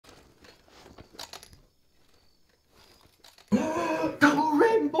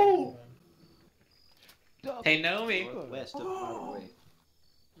Hey, Nomi. Northwest of Marwey.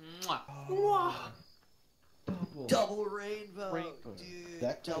 Mwah. Double rainbow, dude.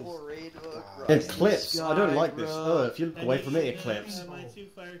 That double is- rainbow. It clips. I don't like this. If you look I away need from it, you it to clips. have my 2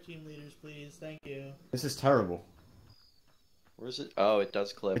 fire team leaders, please. Thank you. This is terrible. Where's it? Oh, it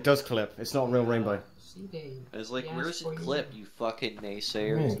does clip. It does clip. It's not a real rainbow. It's like, where's it clip, you fucking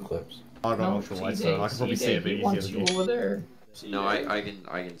naysayer? Rain clips. I got ultra wide, so I can probably see it a bit easier than you. over there. No, I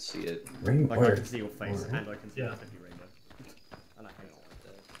can see it. Rain Like I can see your face, and I can see the rainbow. And I hate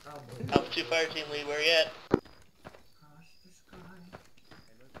it. Alpha 2 fire team lead, where you at?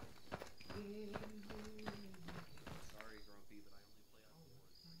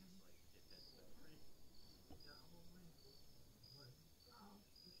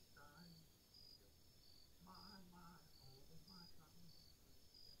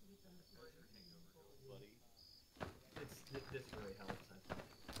 This really helps, I think.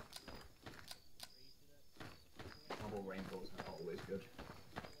 Double rainbows are always good.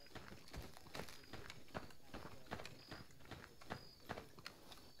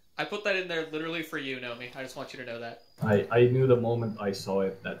 I put that in there literally for you, Nomi. I just want you to know that. I knew the moment I saw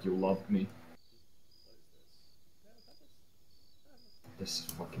it that you loved me. This is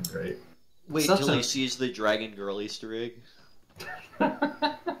fucking great. Wait till he sees the Dragon Girl Easter egg.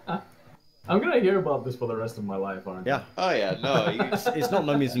 I'm gonna hear about this for the rest of my life, aren't I? Yeah. Oh yeah, no. It's not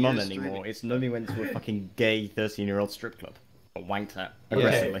Nomi's mum just anymore. It's Nomi went to a fucking gay 13-year-old strip club. Or wanked at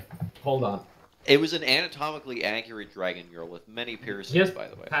aggressively. Hold on. It was an anatomically accurate Dragon Girl with many piercings, Yes, by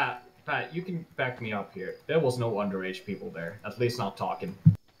the way. Pat, you can back me up here. There was no underage people there. At least not talking.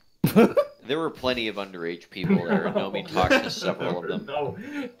 There were plenty of underage people there, and Nomi talked to several of them. No.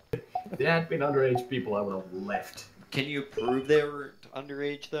 If there had been underage people, I would have left. Can you prove they were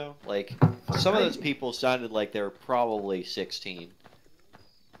underage, though? Like, some of those people sounded like they were probably 16.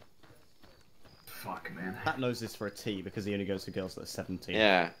 Fuck, man. Pat knows this for a T because he only goes to girls that are 17.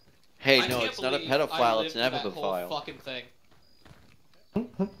 Yeah. Hey, I no, can't it's not a believe I pedophile, it's an lived that whole epiphile. fucking thing.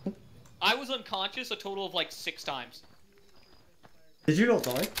 I was unconscious a total of like 6 times. Did you not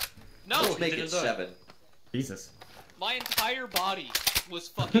die? No, Let's make he it didn't die. 7. Jesus. My entire body was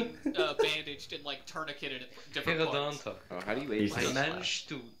fucking bandaged and like tourniqueted at different parts. Oh, how do you age I this? managed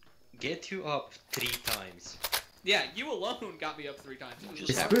to get you up 3 times. Yeah, you alone got me up 3 times. It was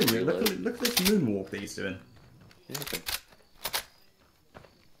Just It's have to brilliant. reload. Look at this moonwalk that he's doing. Yeah, okay.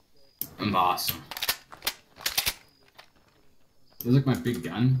 I'm awesome. It was like my big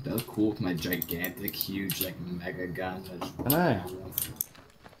gun. That was cool with my gigantic, huge, like mega gun. I know.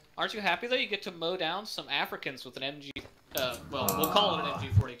 Aren't you happy though? You get to mow down some Africans with an MG. Well, we'll call it an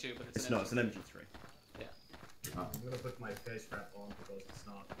MG42, but It's not. It's an MG3. Yeah. I'm gonna put my face wrap on because it's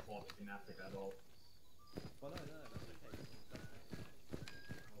not hot in Africa at all. Well,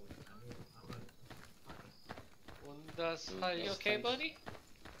 no, that's You okay, buddy?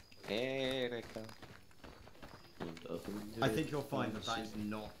 Erica. I think you'll find that that is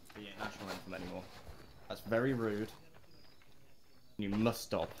not the national anthem anymore. That's very rude. You must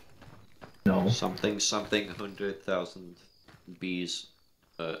stop. No. Something, 100,000 bees,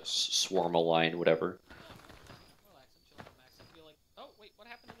 swarm a line, whatever. Relax and chill out, Max, and be like, oh wait, what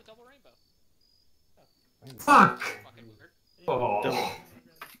happened to the double rainbow? Fuck! Fucking weird. Oh.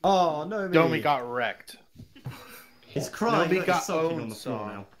 Oh no, Domi got wrecked. He's crying. Nomi Look, got he's sulking owned, on the floor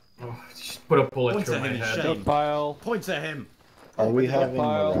son. now. Oh, just put a bullet Point through at my him in head. shame. File. Point at him. Are we With the having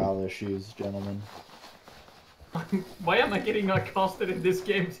file. morale issues, gentlemen? Why am I getting accosted in this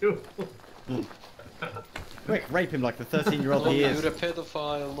game too? Quick, rape him like the 13-year-old he is. You're a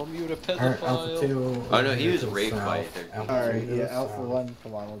pedophile, Mom, you're a Alright, pedophile. Alpha 2. Oh no, he was raped by a 13. Alright, yeah, Alpha 1,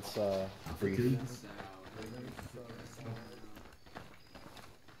 come on, let's, brief.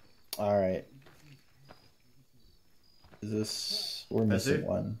 Alright. Is this... We're missing Azu?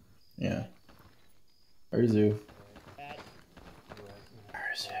 one. Yeah. Urzu.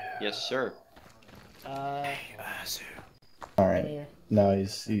 Yes, sir. Alright. No,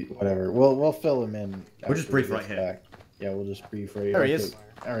 whatever. We'll fill him in. We'll just after brief he right gets here. back. Yeah, we'll just brief right here. There he is.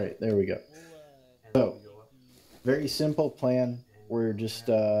 Alright, there we go. So, very simple plan. We're just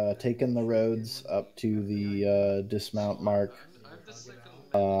taking the roads up to the dismount mark.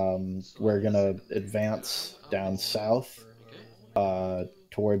 We're gonna advance down south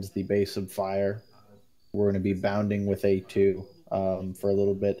towards the base of fire. We're gonna be bounding with A2 for a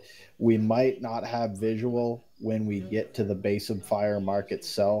little bit. We might not have visual when we get to the base of fire mark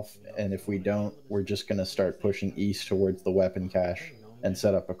itself, and if we don't, we're just gonna start pushing east towards the weapon cache and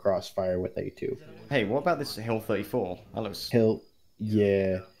set up a crossfire with A2. Hey, what about this Hill 34? That looks... Hill,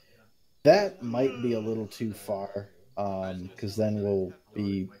 yeah, that might be a little too far, because then we'll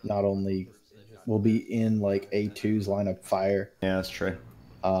be not only will be in like A2's line of fire. Yeah, that's true.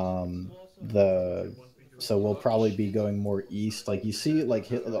 So we'll probably be going more east. Like you see, like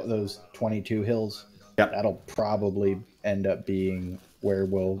those 22 hills. Yep. That'll probably end up being where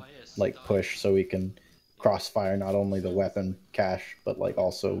we'll like push, so we can crossfire not only the weapon cache, but like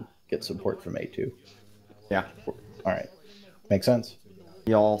also get support from A2. Yeah. All right. Make sense?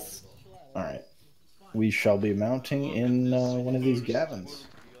 Y'all. All right. We shall be mounting in one of these Gavins.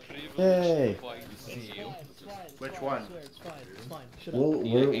 Yay. Which one?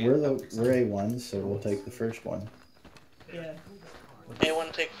 We're A1, so we'll take the first one. Yeah.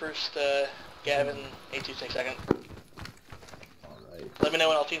 A1 take first, Gavin, A2 take second. All right. Let me know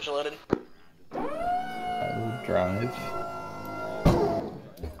when all teams are loaded. I will drive.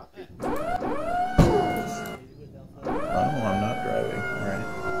 Oh, I'm not driving. All right.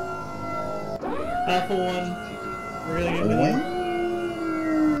 Alpha 1. We're gonna get with you.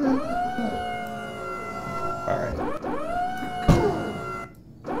 All right.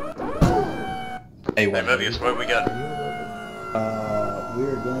 Hey, Mobius, where we go?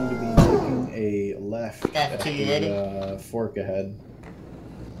 We're going to be making a left at F2 the fork ahead.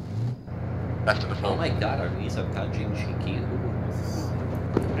 Left of the Oh phone. my god, are these a touching cheeky?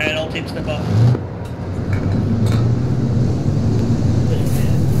 Alright, all teams step up.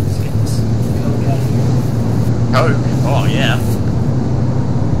 Coke? Oh, yeah.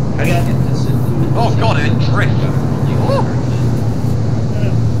 How do you get this in? Oh god, it drift!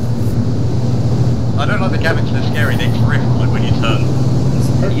 I don't like the cabins, they're scary, they drift like when you turn.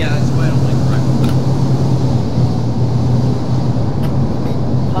 Yeah, that's why I don't like driving.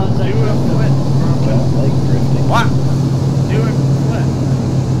 Don't like drifting. What? Do it. What?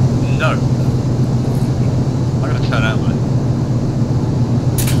 No. I gotta turn out though.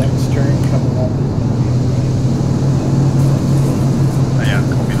 Next turn coming up is going to be Oh yeah,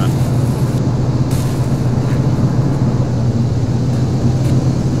 copy that.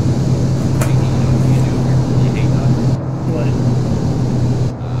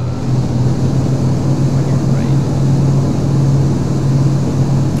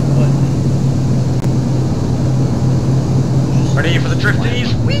 Ready for the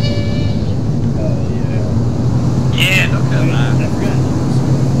drifties? Whee! yeah. Yeah, look at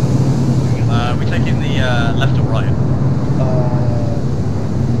that. We taking the left or right?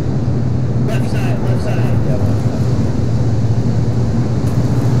 Left side, left side. Yeah, left side.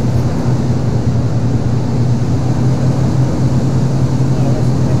 We're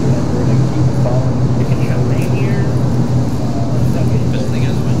going to keep following. You can show me here. This thing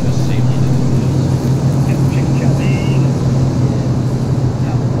has a bunch of safety Chicken chow mein.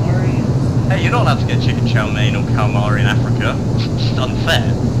 Calamari. Hey, you're not allowed to get chicken chow mein or calamari in Africa. It's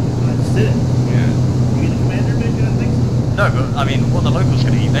unfair. I just did it. Yeah. You get a commander bitch, you don't think so? No, but I mean, what are the locals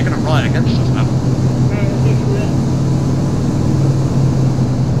gonna eat? They're gonna riot against us now. Alright, let's go for that.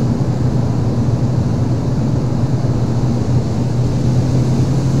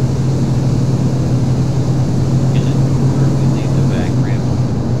 Is it where we leave the back ramp?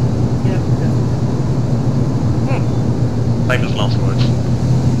 Yeah, Famous last words.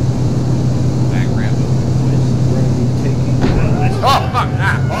 Back ramp of the boys. We're going to be taking Oh, fuck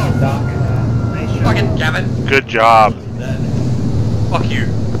that! dock. nice shot. Fucking Gavin! Good job. Fuck you.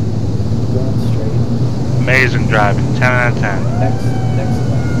 Going straight. Amazing driving. 10 out of 10. Next left.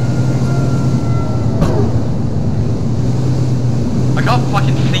 I can't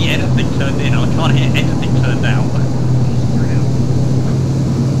fucking see anything turned in, and I can't hear anything turned down.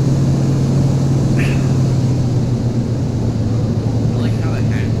 I like how the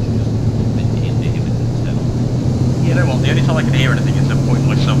hatch just went into him and settled. You know what, the only time I can hear anything is to point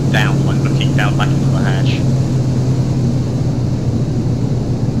myself down, like looking down back into the hatch.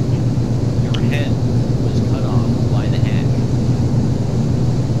 Your head was cut off by the hatch.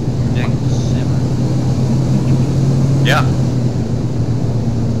 Your neck was severed. Yeah.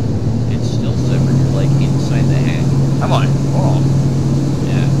 It's still severed. You're like inside the hatch. Am I? Oh,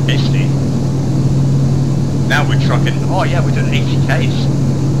 Yeah. tasty. Now we're trucking. Oh yeah, we're doing 80 Ks.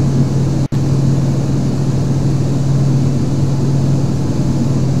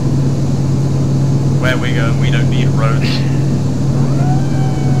 Where we go, we don't need roads.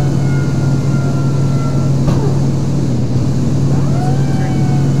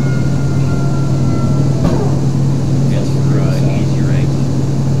 Feels for easier angle.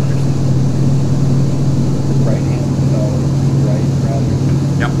 Right hand, right rather.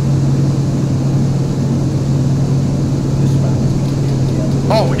 Yep. Dismount is going to be at the end of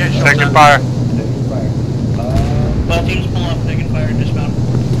the Oh, we're getting shot Taking at. fire. Taking fire. Well, teams pull up, taking fire, dismount.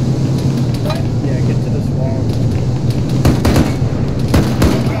 Yeah, get to this wall.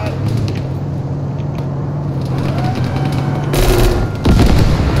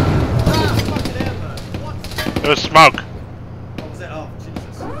 There's smoke. What was that? Oh,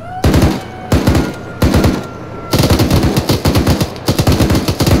 Jesus.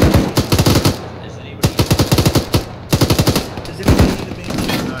 Does anybody need a baby?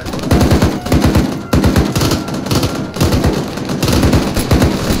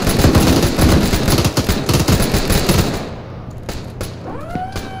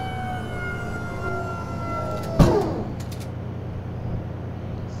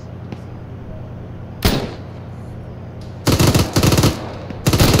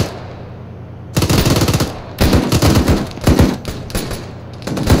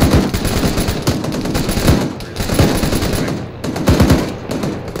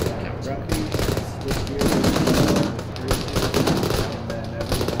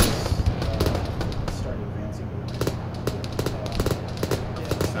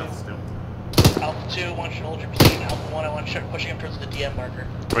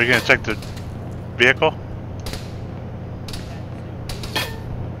 Are you gonna check the vehicle?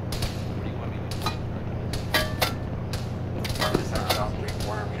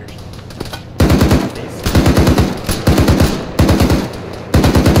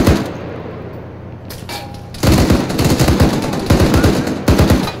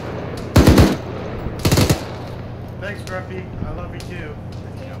 Thanks, Grumpy. I love you too.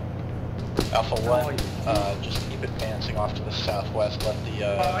 Alpha 1, just keep advancing off to the southwest. Let the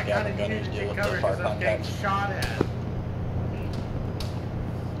Gavin gunners deal with the far contacts. Shot at.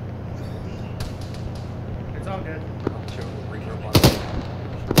 It's all good.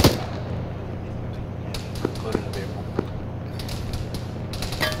 Including the vehicle.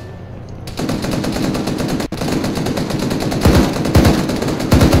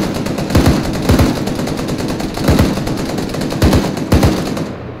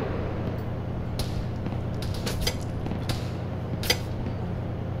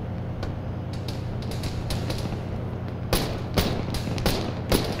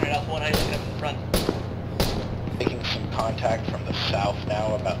 Making some contact from the south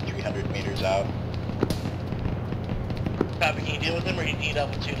now, about 300 meters out. Copy, can you deal with them, or you need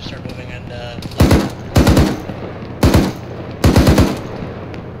Alpha 2 to start moving and,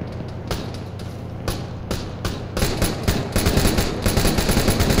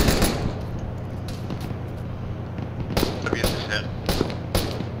 WS is hit.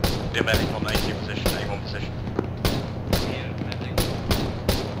 The medic on 19 position, 81 position.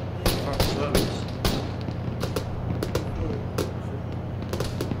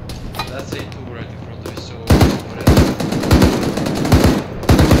 That's it, two right in front of you, so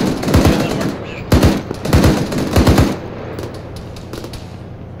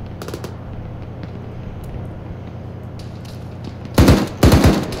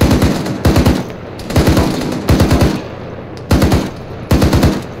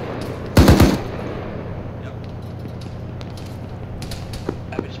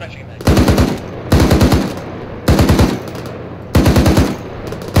I'll be dispatching it back.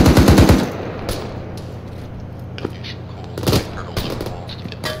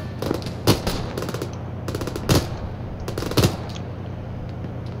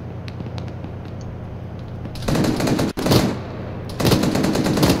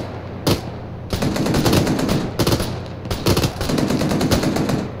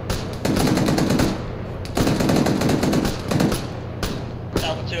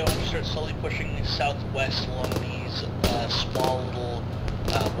 Alpha 2, I want you to start slowly pushing southwest along these small little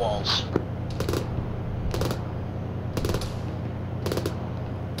walls.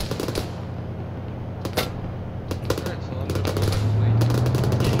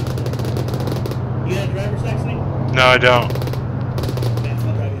 You got a driver's license? No, I don't. Okay,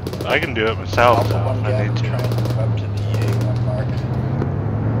 I'll drive you. I can do it myself Alpha though 1 if I Gavin, need try to. and move up to the A1 mark.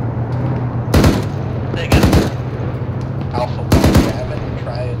 There you go. Alpha 1 Gavin,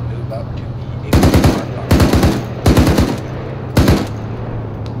 try and move up to the A1 mark.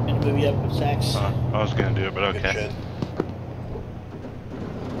 Gonna move you up with Sax. I was gonna do it, but Good okay. shit.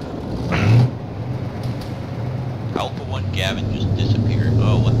 Alpha 1 Gavin just disappeared.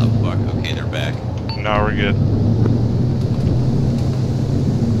 Oh, what the fuck? Okay, they're back. No, we're good.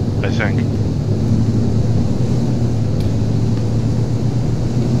 I think.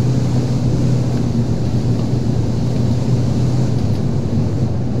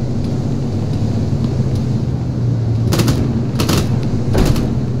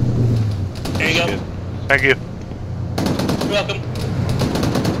 There you go. Good. Thank you. You're welcome.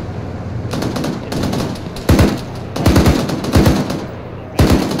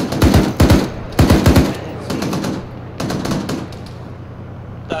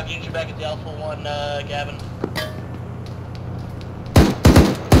 Doc, you back at the Alpha 1, Gavin.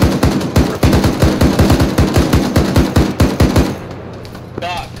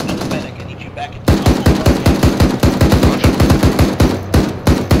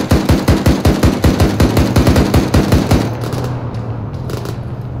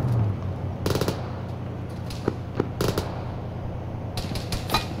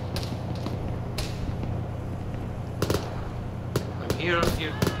 Here,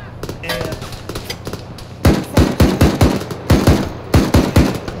 here. Yeah.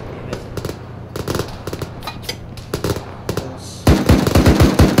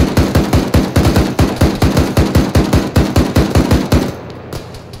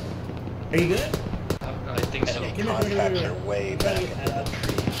 Are you good? I think so. Enemy contacts are way back in the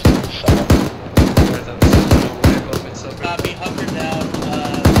trees. Copy, hunker down,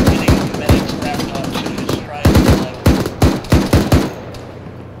 getting medics back up to just try and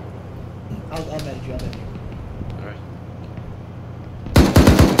I'll med you, Alright.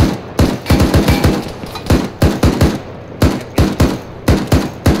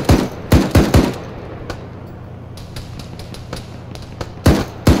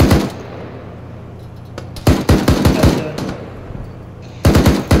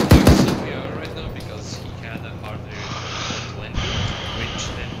 Right now because he had a harder 20, which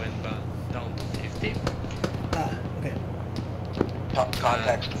then went down to 50. Okay.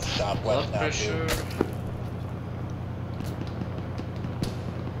 Contacts to the southwest Blood now, pressure. too.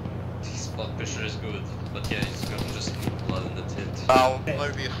 His blood pressure is good, but yeah, he's gonna just need blood in the tit. Oh,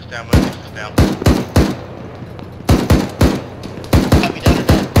 Mobius is down, Mobius is down. copy down or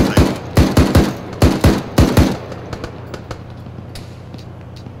down.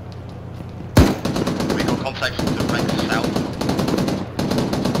 We got contacts to the rank south.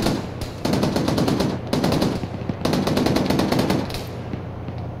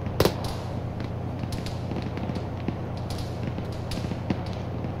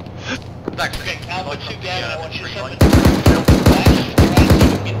 Okay, Alpha 2 down, I want you to send Right. the flash, try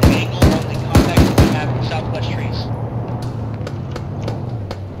to get the angle on the contacts that we have in the southwest trees.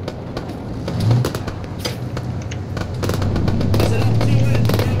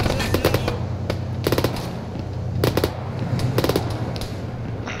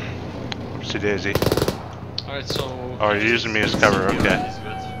 Oopsie daisy. Alright, so... Oh, you're using me as cover, okay.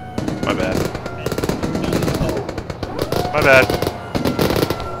 My bad. My bad.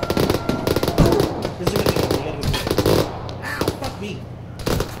 This is gonna be good. Ow, fuck me.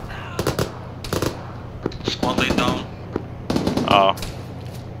 Squad laid down. Oh.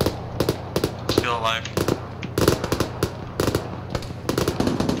 Still alive.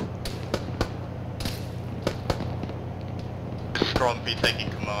 Strong be taking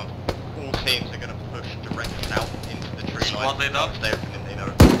command. All teams are going to push direct south into the tree line. Squad laid up. Stay open and they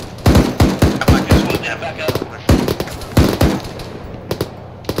know. Come back in, squad down, back up.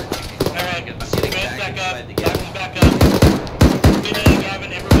 Alright, guys back up, Gavin's back up. Get in,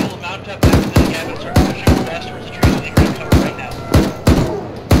 Gavin, everyone will mount up after this, Gavin, start pushing fast towards the trees, and you're gonna cover right now.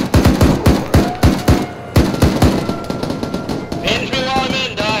 Manage me while I'm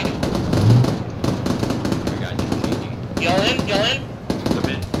in, Doc. Y'all in? Y'all in?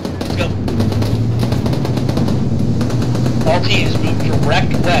 Let's go. All teams move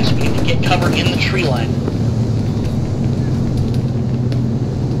direct west. We need to get cover in the tree line.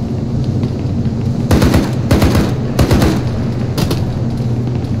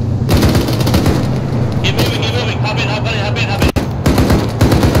 Get moving, get moving. Hop in, hop in, hop in, hop in.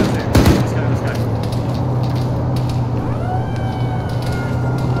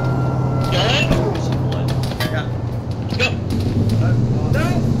 Y'all in? Let's go. No,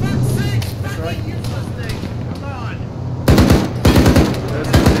 fuck's sake! Fucking useless thing! Come on!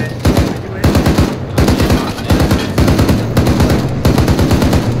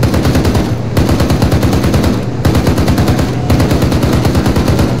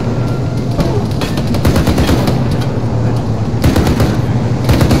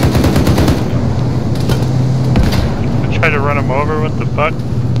 I tried to run him over, what the fuck?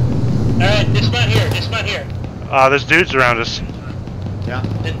 Alright, dismount here, dismount here. There's dudes around us. Yeah.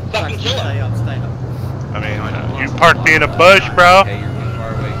 Then fucking kill him. Stay up, stay up. I mean, you parked me in a bush, bro. Okay, you're too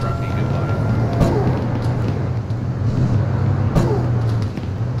far away from me. Goodbye.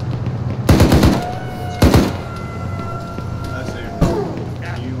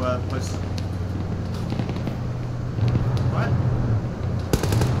 Can you post? What?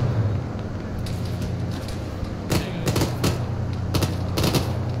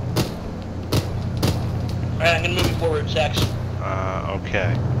 Alright, I'm gonna move you forward, Sax.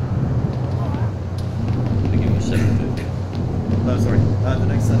 Okay. They give you 750. Oh, sorry. The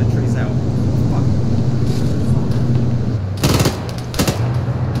next set of trees out. Fuck.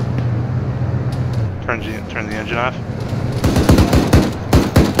 Turn the engine off.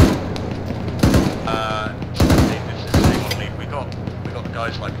 We got the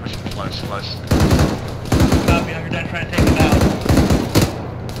guys like pushing close. Copy, I'm done trying to take him out.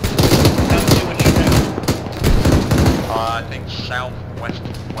 Now let's see what you do. I think southwest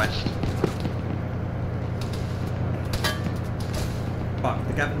west. Fuck,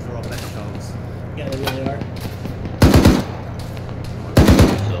 the cabins are all better shots. Yeah, they really are.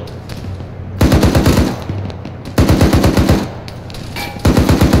 So,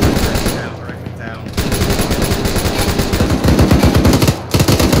 Directly down.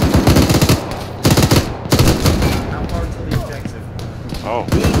 How far until the objective? Oh.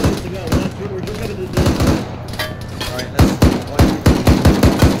 We're just gonna do this. Alright, let's...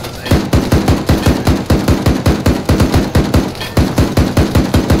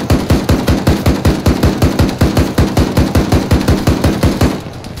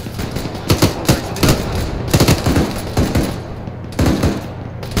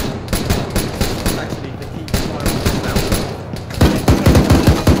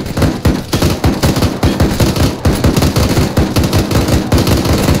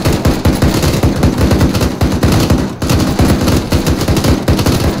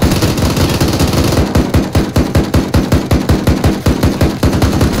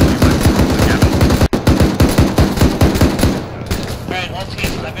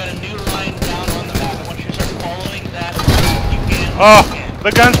 Oh,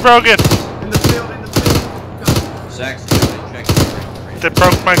 the gun's broken. In the field, in the field. Zach's check. They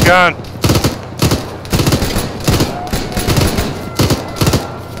broke my gun.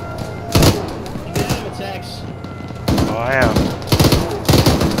 Get out of attacks. Oh, I am.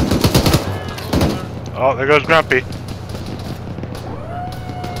 Oh, there goes Grumpy.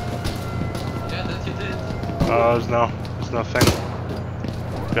 Yeah, that you did. Oh, there's no thing.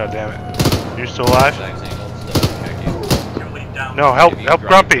 God damn it. You still alive? No, help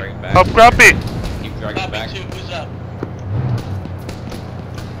Grumpy! Help Grumpy! Keep dragging back. Who's up?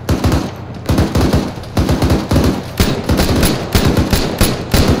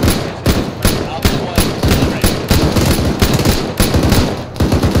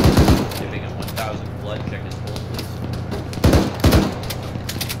 Giving him 1,000 blood. Check his pulse, please.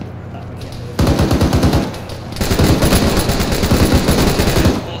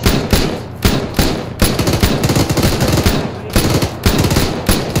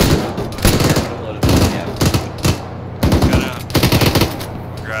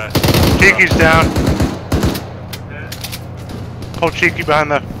 Cheeky's down. Hold Cheeky behind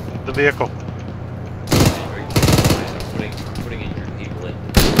the vehicle. Putting injured people in.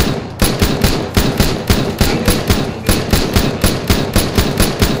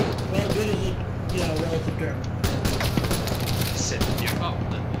 Well, good is a, relative term. Sit you up,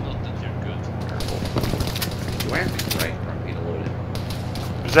 not that you're good. Do I have to right front feet loaded?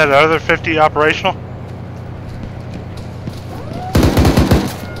 Is that other 50 operational?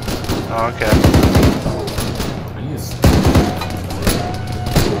 Oh, okay.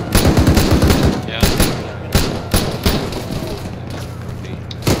 Yeah.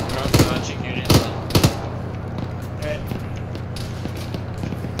 Launching units.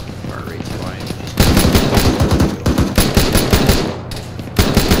 Heart rate's fine.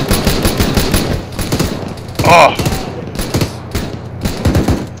 Oh!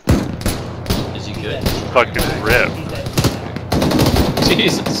 Is he good? Fucking rip.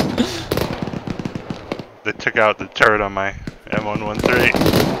 Jesus. They took out the turret on my M113.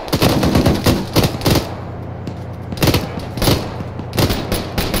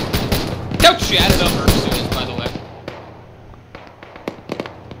 Don't chat it up, Ursus, by the way.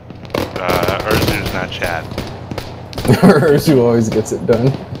 Ursu's not Chad. Ursu always gets it done.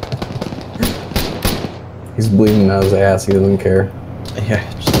 He's bleeding out his ass, he doesn't care. Yeah,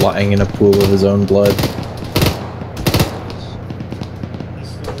 just lying in a pool of his own blood.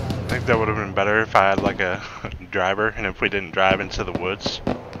 I think that would have been better if I had like a driver and if we didn't drive into the woods.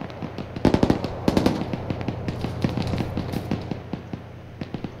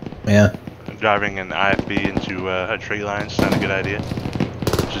 Yeah. Driving an IFB into a tree line is not a good idea.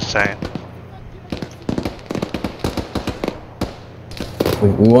 Just saying. We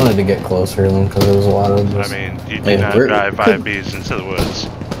wanted to get closer to them because there was a lot of I just... mean, you do not drive IFBs into the woods.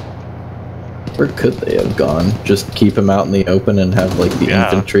 Where could they have gone? Just keep them out in the open and have like the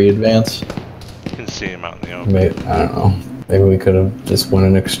infantry advance? You can see them out in the open. Maybe, I don't know. Maybe we could have just went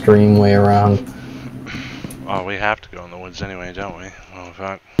an extreme way around. Oh, we have to go in the woods anyway, don't we? Oh,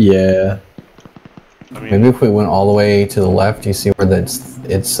 fuck. Yeah. I mean, Maybe if we went all the way to the left, you see where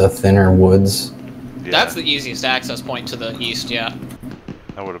it's a thinner woods. Yeah, That's the easiest access point to the east, yeah.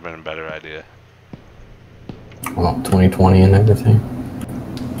 that would have been a better idea. Well, 2020 and everything.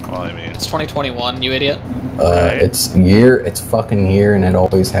 Well, I mean, It's 2021, you idiot. It's fucking year, and it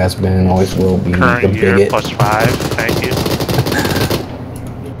always has been and always will be. current the year bigot. plus 5, thank you.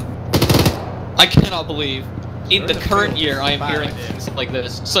 I cannot believe in the current year I am hearing things like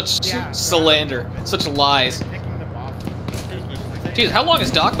this. Such slander, such lies. Dude, how long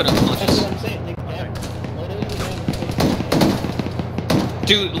has Doc been unconscious?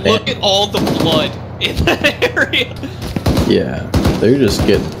 Dude, look at all the blood in that area. Yeah,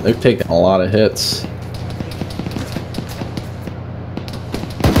 they're taking a lot of hits.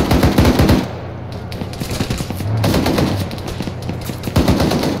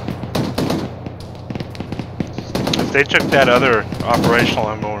 If they took that other operational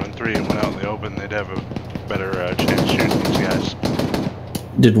M113 and went out in the open, they'd have a better chance shooting these guys.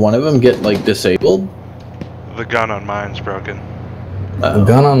 Did one of them get like disabled? The gun on mine's broken. The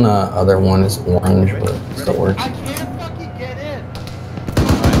gun on the other one is orange, but it still works. I can't fucking get in.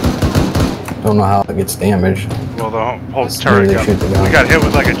 Don't know how it gets damaged. Well, the whole turret Maybe they got, shoot the gun. we got hit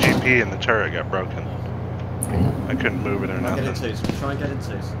with like a GP and the turret got broken. I couldn't move it or nothing. Try and get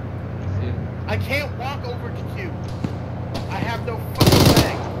into. I can't walk over to Q. I have no fucking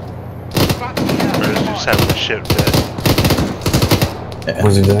leg. Fuck me out. Brother's just having the shit fit.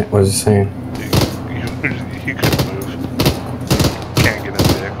 What is he saying? You couldn't move. Can't get in the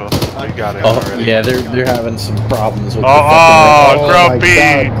vehicle. You got it Oh already. yeah, they're having some problems with Oh, the Grumpy!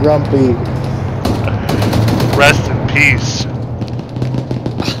 my God, Grumpy! Rest in peace.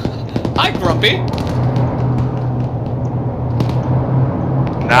 Hi, Grumpy.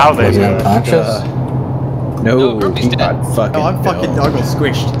 Now they Was he do. unconscious? No, Grumpy's he dead. got fucking. No, I got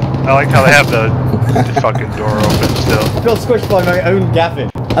squished. I like how they have the fucking door open still. I got squished by my own Gavin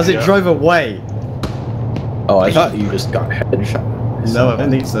as it drove away. Oh, I thought you just got headshot. No, I don't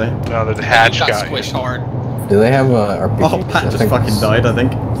think so. No, the hatch got got you. squished hard. Do they have a RPG? Oh, Pat just fucking died, I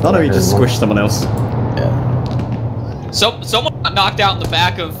think. No, he just squished someone else. Yeah. Someone got knocked out in the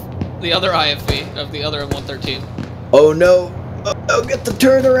back of the other IFV, of the other M113. Oh no! Oh, get the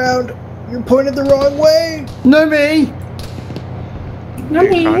turnaround! You're pointed the wrong way! No me! Are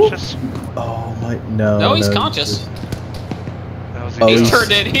you conscious? Oh my no! No, he's conscious. That was Oh, He's he's-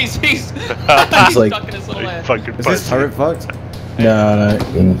 turned in. He's He's like- stuck in his little head. Fucking Is this turret fucked? No.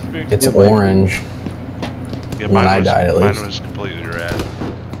 It's orange. Yeah, When I died, at least. Mine was completely red.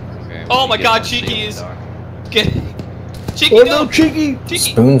 Oh my God, Cheeky is Cheeky. Oh no, no, Cheeky! Cheeky.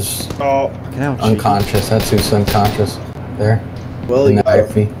 Spoon's Oh, hell, unconscious. That's who's unconscious. There. Well, In you the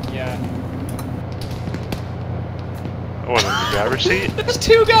IFV. Yeah. Oh, in the driver's seat? There's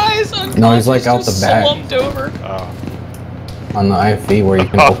two guys unconscious. No, he's like out the just back. slumped over. Oh. On the IFV where you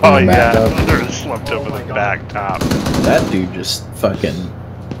can Oh, open the back yeah. up. They're slumped over the back top. That dude just fucking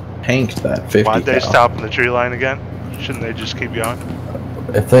tanked that 50 Why'd they cal. stop in the tree line again? Shouldn't they just keep going?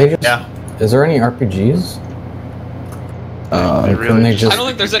 If they just... Yeah. Is there any RPGs? They Couldn't they just... I don't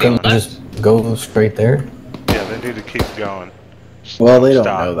think there's any couldn't left. they just go straight there? Yeah, they need to keep going. Just Well, they don't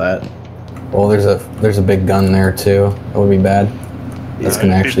stop. know that. Well, there's a big gun there too. That would be bad. That's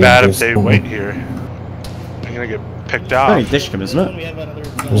gonna It'd be actually bad if boost they them. wait here. They're gonna get picked off. Only Dishcom, isn't it?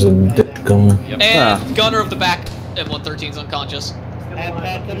 There's a dick gun. And gunner of the back M113's unconscious.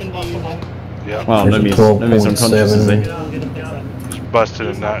 Yeah. Well, There's a Numi's unconscious, is he? He's busted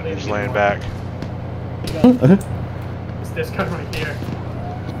a nut and he's laying back. It's this guy right here.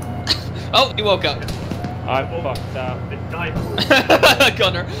 Oh, he woke up. I fucked up. The guy.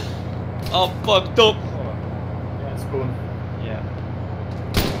 Gunner. Oh, fucked up. Yeah, Spoon. Yeah.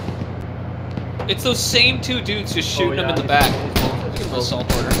 It's those same two dudes just shooting him in the back. Give him an assault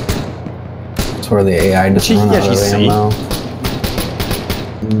order. That's where the AI just Did run you out of actually see? ammo.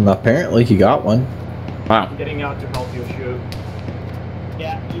 Apparently he got one. Wow. I'm getting out to help you shoot.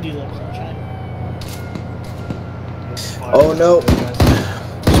 Yeah, you do that, sunshine. Oh no!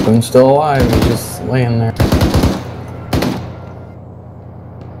 Spoon's still alive. He's just laying there.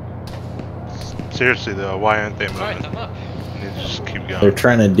 Seriously though, why aren't they moving? Alright, I'm up. They need to just keep going. They're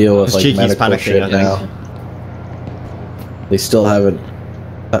trying to deal with This like Cheeky's medical panicking, shit I think. now. They still haven't.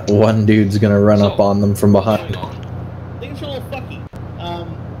 That one dude's gonna run up on them from behind. Things are a little fucky. Alright.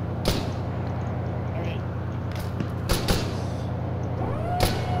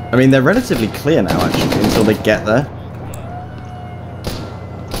 I mean, they're relatively clear now, actually, until they get there.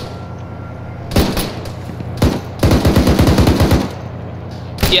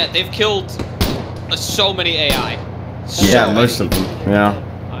 Yeah, they've killed so many AI. So Yeah, many. most of them. Yeah.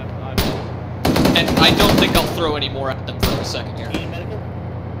 And I don't think I'll throw any more at them for a second here.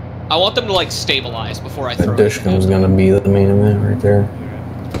 I want them to like stabilize before I The throw Dishcom's gonna be the main event right there.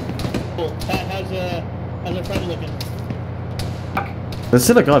 Cool. Pat, how's a friend looking? There's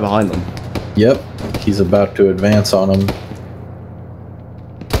still a guy behind them. Yep, he's about to advance on him.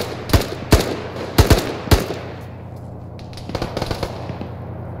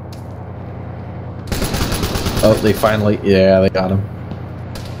 Oh, they finally, yeah, they got him.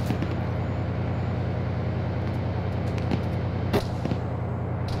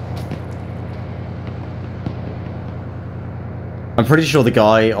 I'm pretty sure the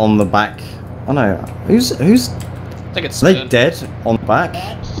guy on the back. Oh no, who's? I think it's Are Spoon. they dead on the back?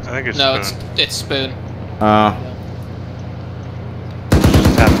 I think it's No, Spoon. it's Spoon.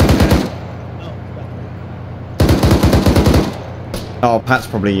 Oh, Pat's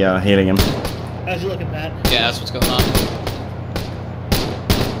probably healing him. How's you looking, Pat? Yeah, that's what's going on.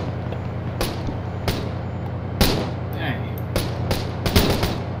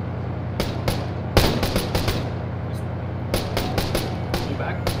 You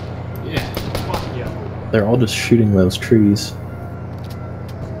back? Yeah. Fuck yeah. They're all just shooting those trees.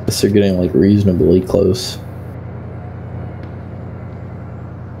 Guess they're getting like reasonably close.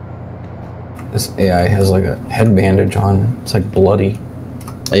 This AI has like a head bandage on. It's like bloody.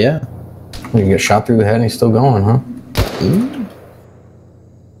 Yeah. You get shot through the head and he's still going, huh?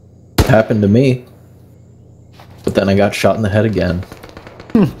 Happened to me. But then I got shot in the head again.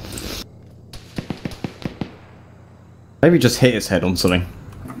 Maybe just hit his head on something.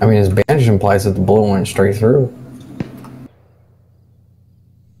 I mean, his bandage implies that the bullet went straight through.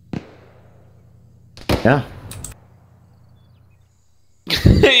 Yeah.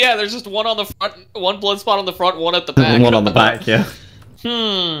 Yeah, there's just one on the front, one blood spot on the front, one at the back. One on the back, yeah.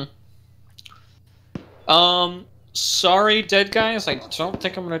 Sorry, dead guys. I don't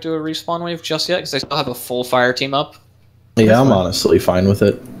think I'm gonna do a respawn wave just yet because I still have a full fire team up. Yeah, I'm honestly fine with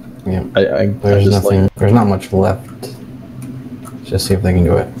it. Yeah. There's just nothing. There's not much left. Just see if they can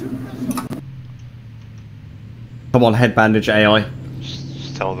do it. Come on, head bandage AI.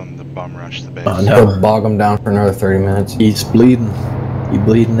 Just tell them to bum rush the base. Oh no. Go bog him down for another 30 minutes. He's bleeding. He's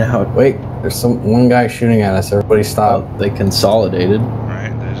bleeding out. Wait, there's one guy shooting at us. Everybody stop. They consolidated. Right,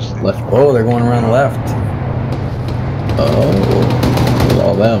 they just Left. Oh, they're going around left. Oh, look at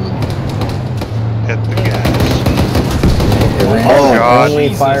all them. hit the gas. Oh, God.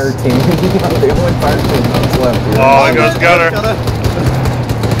 only fire team. The only fire team that's left. Dude. Oh, there goes Gunner.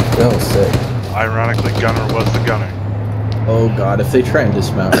 That was sick. Ironically, Gunner was the gunner. Oh god, if they try and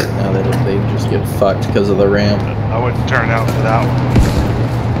dismount right now, they just get fucked because of the ramp. I wouldn't turn out for that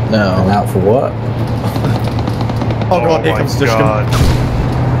one. No. And out for what? Oh god, here my comes God.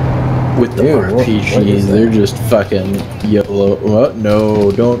 With the Dude, what RPGs, is that? they're just fucking YOLO. What?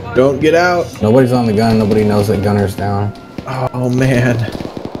 No, don't get out. Nobody's on the gun. Nobody knows that Gunner's down. Oh man.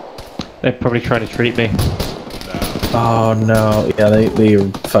 They're probably trying to treat me. Oh no. Yeah, they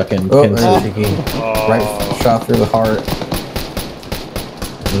fucking Oh, pinned there's it. Cheeky. Right shot through the heart.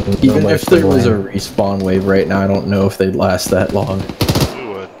 Even Nobody's if there to was a blame. respawn wave right now, I don't know if they'd last that long. We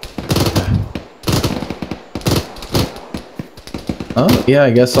would. Oh, yeah, I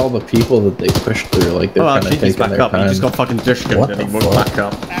guess all the people that they pushed through, like, they're Oh, kind of Cheeky's taking back their up. He time. just got fucking dish What and the he moved fuck? back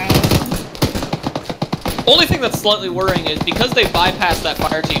up. Only thing that's slightly worrying is because they bypassed that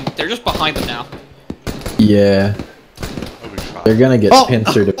fire team, they're just behind them now. Yeah. We'll be fine. They're gonna get Oh!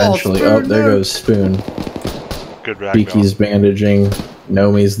 pincered eventually. Spoon, Oh, there no. goes Spoon. Good Cheeky's ragdoll. bandaging.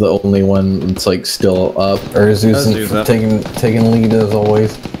 Nomi's the only one that's, like, still up. Urzus Urzus. taking lead as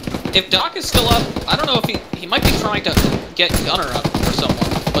always. If Doc is still up, I don't know if he might be trying to get Gunner up or someone,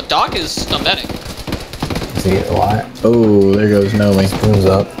 but Doc is a medic. Is he alive? Oh, there goes Nomi. Spoon's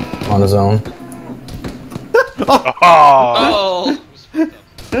up on his own. Oh! Oh,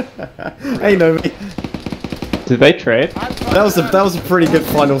 Hey Nomi. Did they trade? That was a pretty good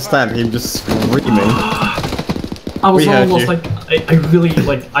final stand. Him just screaming. I was We heard almost you. like, I really,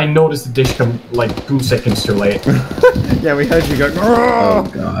 like, I noticed the dish come, like, 2 seconds too late. Yeah, we heard you go. Oh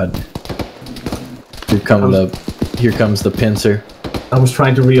god. Here comes the pincer. I was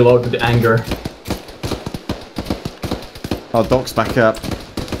trying to reload with the anger. Oh, Doc's back up.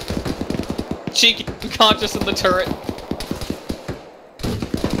 Cheeky unconscious in the turret.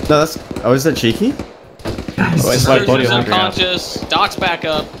 No, that's. Oh, is that Cheeky? Oh, it's my body Urzu's on the ground. unconscious. Doc's back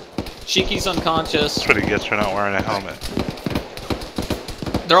up. Cheeky's unconscious. That's what he gets for not wearing a helmet.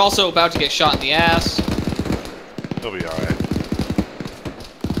 They're also about to get shot in the ass. He'll be alright.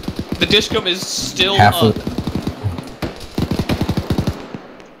 The dishcom is still Half up.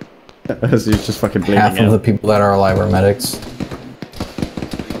 As he's just fucking bleeding Half out. of the people that are alive are medics.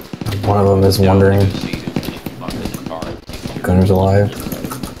 One of them is wondering. Gunner's alive.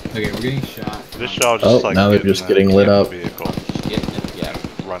 Okay, we're getting shot. This shot just Oh, like now they're get in just the getting lit camp up. Vehicle.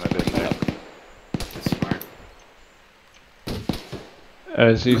 Run it in there. That's smart.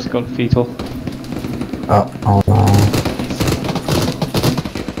 Urzu's gone fetal. Oh no.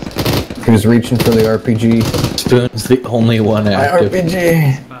 He was reaching for the RPG. Spoon's the only one My active.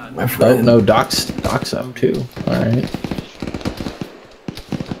 RPG! My Oh friend. no, Doc's up too. Alright.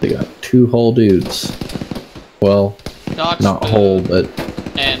 They got 2 whole dudes. Well, Doc's not whole, but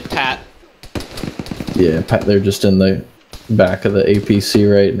and Pat. yeah, they're just in the back of the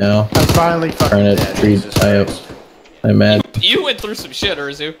APC right now. I'm finally fucking Trying to dead. treat. Jesus Christ. I'm mad. You went through some shit,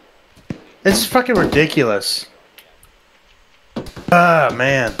 Urzu. It's fucking ridiculous. Ah,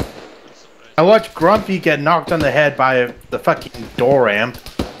 man. I watched Grumpy get knocked on the head by the fucking door ramp.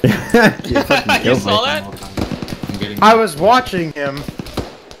 You fucking You killed saw me. that? I was watching him.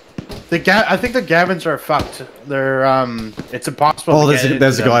 I think the Gavins are fucked. They're it's impossible. Oh, to there's get a,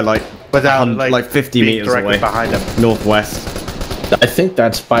 there's a into guy them like without like 50 being meters directly away, behind him. northwest. I think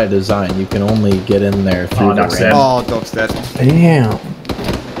that's by design. You can only get in there through the Doc's ramp. Oh, Doc's dead. Damn.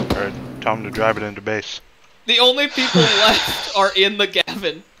 Or tell him to drive it into base. The only people left are in the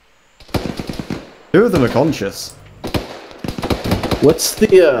Gavin. 2 of them are conscious. What's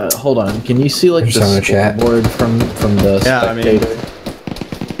the hold on? Can you see like There's the some in the chat. scoreboard from the Yeah, I mean- spectator?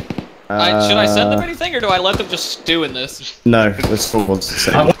 Should I send them anything, or do I let them just stew in this? No, that's still wants to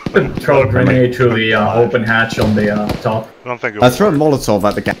say. I want to throw a grenade through the open hatch on the top. I don't think it I will. throw a Molotov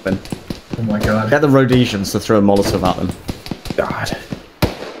at the Gavin. Oh my god. Get the Rhodesians to throw a Molotov at them. God.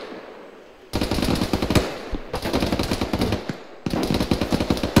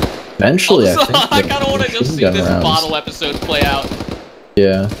 Eventually, I think. I kind of want to just see gun this rounds. bottle episode play out.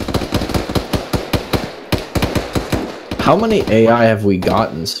 Yeah. How many AI have we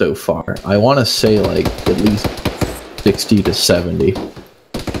gotten so far? I want to say like at least 60 to 70.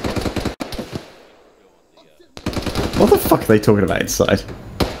 What the fuck are they talking about inside?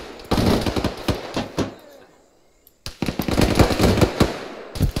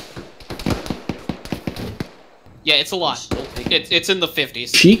 Yeah, it's a lot. It's in the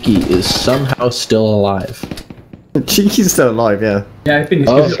 50s. Cheeky is somehow still alive. Cheeky's still alive, yeah. Yeah, I think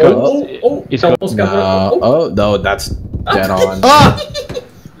Oh, it's He's almost got no, that's dead on. Ah!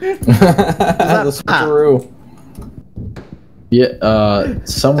 The switcheroo. Yeah,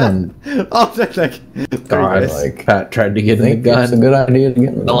 someone. Oh, that's like. God, like Pat tried to get in the Think it's a gun. good idea to get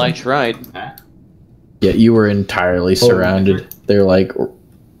in the Well, gun. I tried. Yeah, you were entirely surrounded. They're like,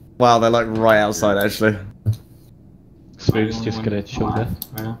 Wow, they're like right outside actually. Smooth's just gonna chill there.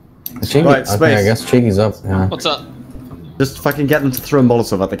 Cheeky, Right, okay, space. I guess Cheeky's up. Yeah. What's up? Just fucking get them to throw a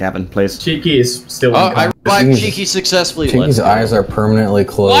Molotov at the Gavin, please. Cheeky is still Oh, in I combat. revived Cheeky successfully. Cheeky's Let's go. eyes are permanently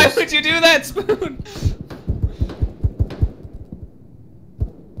closed. Why would you do that, Spoon?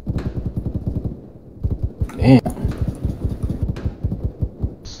 Damn.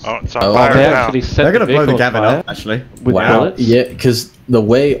 Oh, it's on Oh, fire They now. actually set They're gonna blow the vehicle on Gavin fire up, actually. with wow, bullets. yeah, because the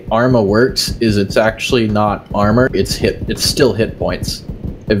way Arma works is it's actually not armor; it's still hit points.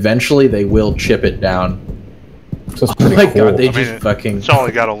 Eventually, they will chip it down. So it's Oh pretty my cool. god, they I mean, just fucking. It's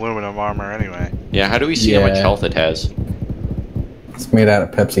only got aluminum armor anyway. Yeah, how do we see how much Yeah. health it has? It's made out of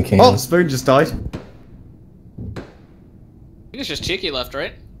Pepsi cans. Oh, Spoon just died. I think it's just Cheeky left,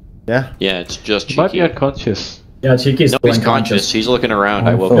 right? Yeah. Yeah, it's just He might be Cheeky. unconscious. Yeah, Cheeky's No, still he's unconscious. conscious. He's looking around.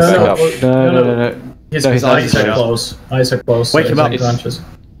 I woke No, him back no, up. No. His, No, his he's eyes are unconscious. closed. Eyes are closed. Wake so him he's up. unconscious.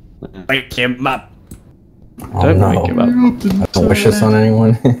 Wake him up. Oh, Don't no. wake him up. I don't wish this on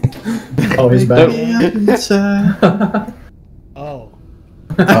anyone. Oh, he's back. Oh.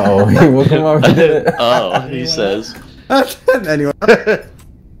 Uh-oh, he woke him up. Oh, he says. Anyway.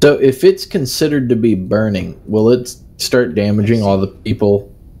 So, if it's considered to be burning, will it start damaging all the people?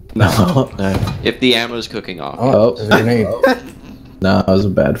 No, no, If the ammo's cooking off. Oh, there's a grenade. no, that was a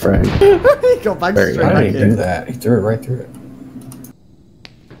bad frag. He got back Very straight Why back did he do in. that? He threw it right through it.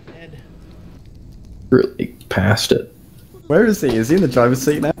 Really past it. Where is he? Is he in the driver's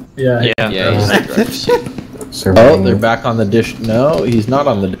seat now? Yeah. Yeah, he's in the driver's seat. Oh, Surveying. they're back on the dish. No, he's not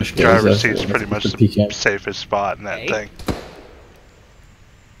on the dish. Driver's seat's pretty much the pecan. safest spot in that Hey. thing.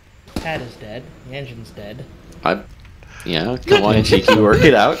 Cat is dead. The engine's dead. Yeah, come on, Cheeky, work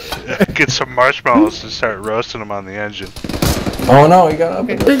it out. Get some marshmallows and start roasting them on the engine. Oh no, he got up.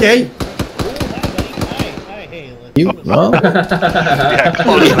 Okay. Hi, hey, let's You, well, Yeah,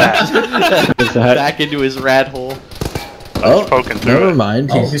 close that. Back into his rat hole. oh, poking through never it. mind.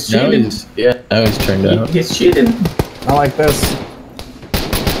 Oh, He's, he's now cheating. he's now he's turned out. He's cheating. I like this.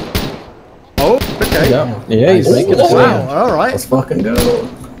 Oh, okay. Yeah, he's making a Oh, stand. wow, alright. Let's fucking go.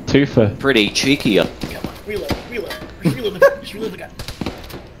 Twofer. Pretty cheeky. reload the gun.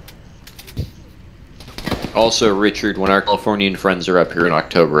 Also, Richard, when our Californian friends are up here in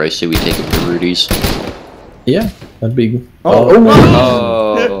October, I say we take them to Rudy's. Yeah, that'd be.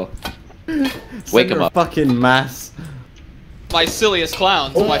 Oh. Wake Send him her a up. fucking mass. My silliest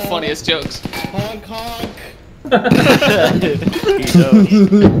clowns, my funniest jokes. Honk honk.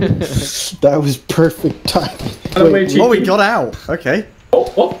 That was perfect timing. Wait, oh, he got out. Okay.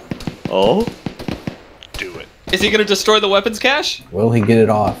 Oh? Do it. Is he gonna destroy the weapons cache? Will he get it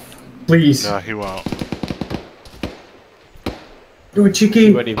off? Please. No, he won't. Do it, cheeky.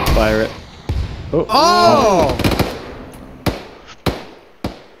 You won't even fire it. Oh!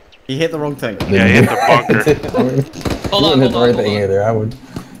 He hit the wrong thing. Yeah, he hit the bunker. Hold on, hold on, hold on. Either, I would.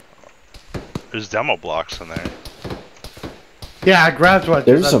 There's demo blocks in there. Yeah, I grabbed one.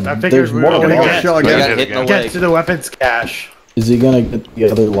 There's I some. figured There's we more. were gonna Laws. get to the weapons cache. Is he gonna get the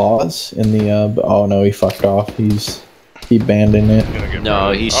other laws in the? Oh no, he fucked off. He abandoned it.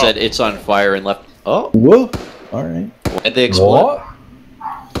 No, he said it's on fire and left. Oh. Whoa. All right. Why'd they explode?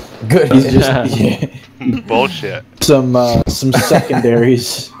 What? Good. He's just, yeah. Bullshit. Some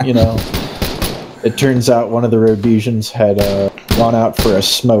secondaries. You know. It turns out one of the Rhodesians had gone out for a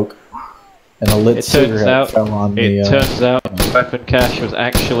smoke, and a lit cigarette fell on the. It turns out the weapon cache was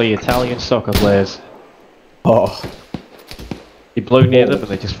actually Italian soccer players. Oh. You blow near them and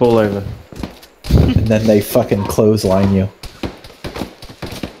they just fall over. And then they fucking clothesline you.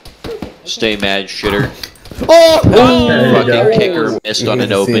 Stay mad, shitter. Oh! Fucking kicker missed on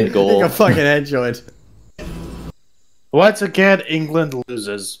an open goal. A fucking headshot. Once again, England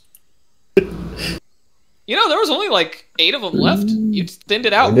loses. You know, there was only like 8 of them left. You thinned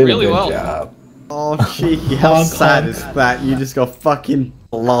it out did a really good well. job. Oh, cheeky, how sad is that? You just got fucking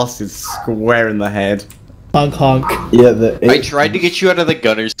blasted square in the head. Honk honk. Yeah, I tried to get you out of the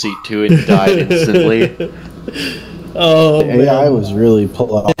gunner's seat too and died instantly. Oh, the AI was really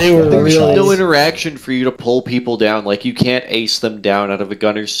pulling off. They were There's really... no interaction for you to pull people down. Like, you can't ace them down out of a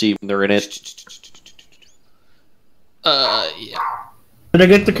gunner's seat when they're in it. Yeah. Did I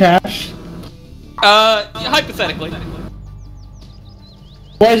get the cash? Hypothetically.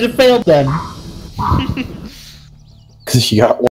 Why is it failed then? Because you got